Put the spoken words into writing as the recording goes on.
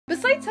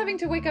having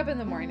to wake up in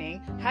the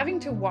morning, having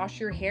to wash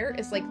your hair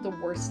is like the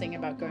worst thing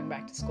about going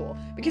back to school.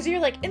 Because you're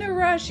like in a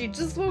rush, you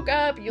just woke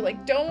up, you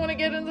like don't want to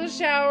get in the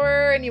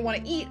shower, and you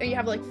want to eat, or you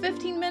have like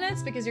 15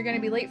 minutes because you're going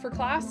to be late for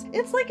class.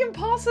 It's like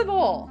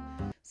impossible.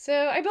 So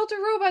I built a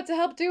robot to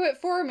help do it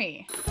for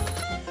me.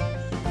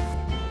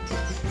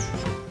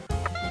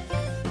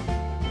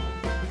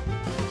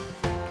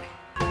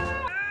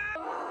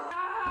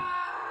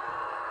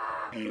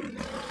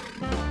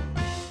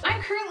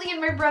 I'm currently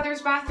in my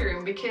brother's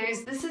bathroom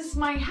because this is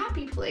my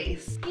happy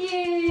place.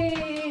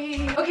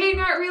 Yay! Okay,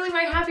 not really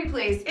my happy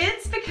place.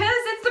 It's because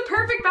it's the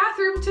perfect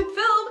bathroom to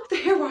film the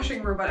hair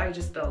washing robot I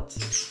just built.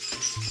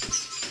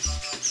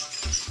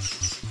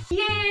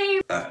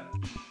 Yay!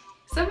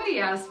 Somebody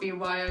asked me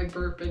why I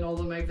burp in all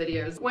of my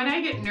videos. When I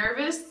get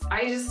nervous,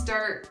 I just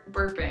start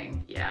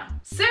burping. Yeah.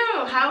 So,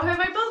 how have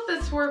I built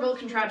this horrible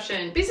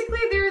contraption? Basically,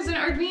 there is an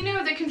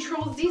Arduino that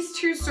controls these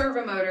two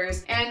servo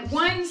motors, and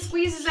one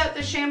squeezes out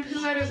the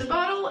shampoo out of the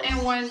bottle,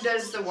 and one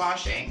does the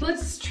washing.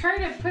 Let's try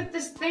to put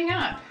this thing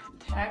up.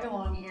 Tag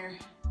along here.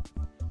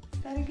 Is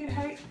that a good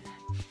height?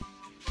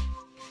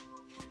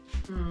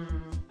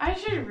 I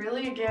should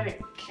really get a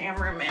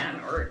cameraman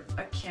or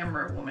a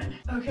camera woman.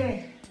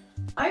 Okay.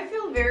 I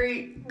feel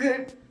very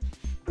good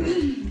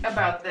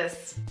about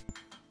this.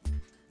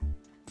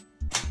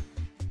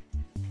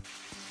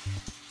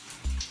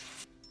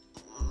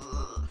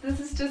 This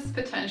is just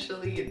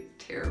potentially a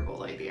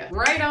terrible idea.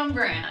 Right on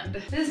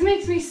brand. This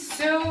makes me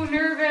so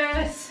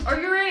nervous.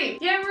 Are you ready?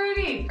 Yeah, I'm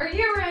ready. Are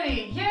you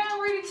ready? Yeah,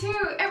 I'm ready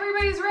too.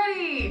 Everybody's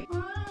ready.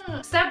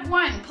 Step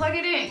 1, plug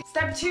it in.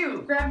 Step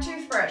 2, grab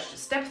toothbrush.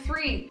 Step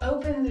 3,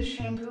 open the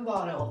shampoo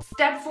bottle.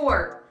 Step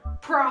 4,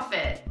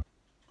 profit.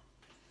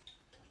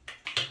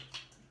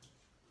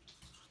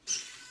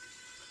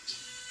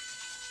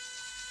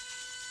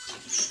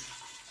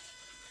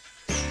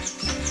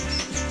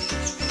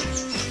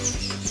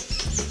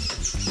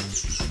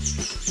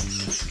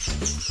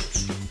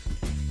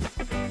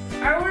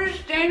 I was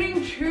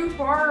standing too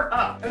far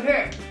up.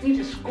 Okay, need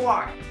to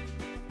squat.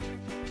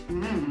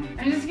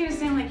 I'm just gonna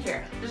stand like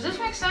here. Does this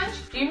make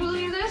sense? Do you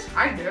believe this?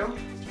 I do.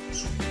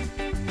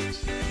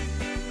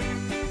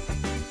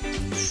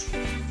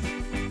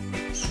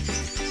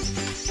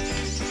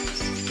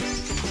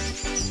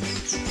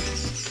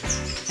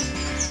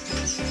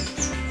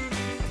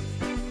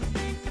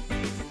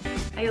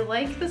 I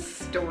like the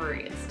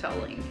story it's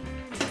telling.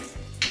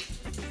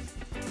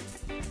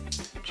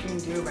 What you can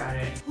do about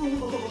it?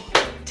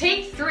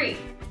 Take 3.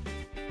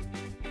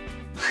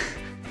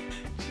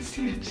 Just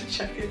needed to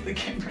check if the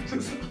camera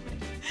was on.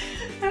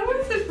 That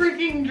was a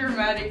freaking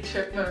dramatic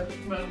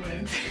chipmunk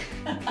moment.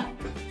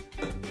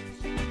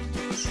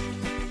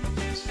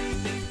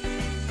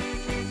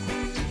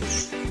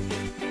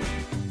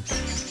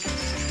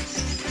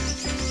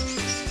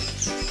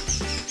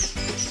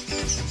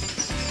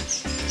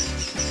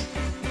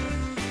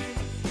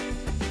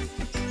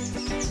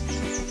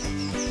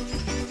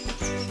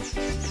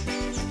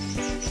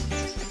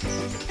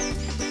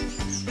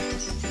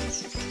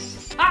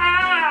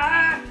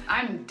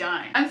 I'm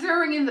done. I'm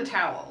throwing in the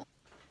towel.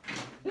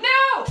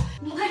 No!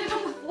 Let it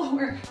on the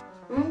floor.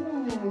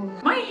 Ooh.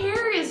 My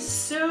hair is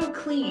so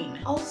clean.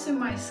 Also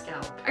my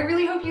scalp. I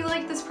really hope you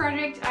like this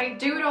project. I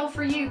do it all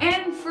for you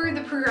and for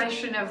the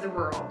progression of the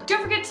world.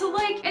 Don't forget to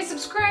like and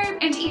subscribe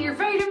and to eat your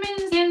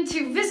vitamins and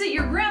to visit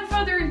your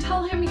grandfather and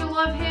tell him you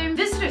love him.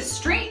 Visit a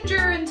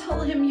stranger and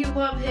tell him you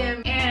love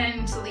him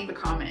and to leave a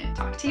comment.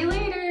 Talk to you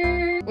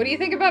later. What do you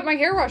think about my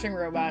hair washing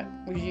robot?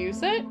 Would you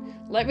use it?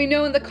 Let me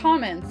know in the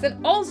comments.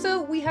 And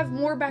also, we have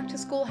more back to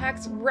school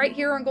hacks right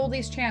here on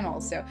Goldie's channel,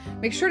 so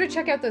make sure to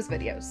check out those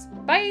videos.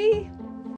 Bye!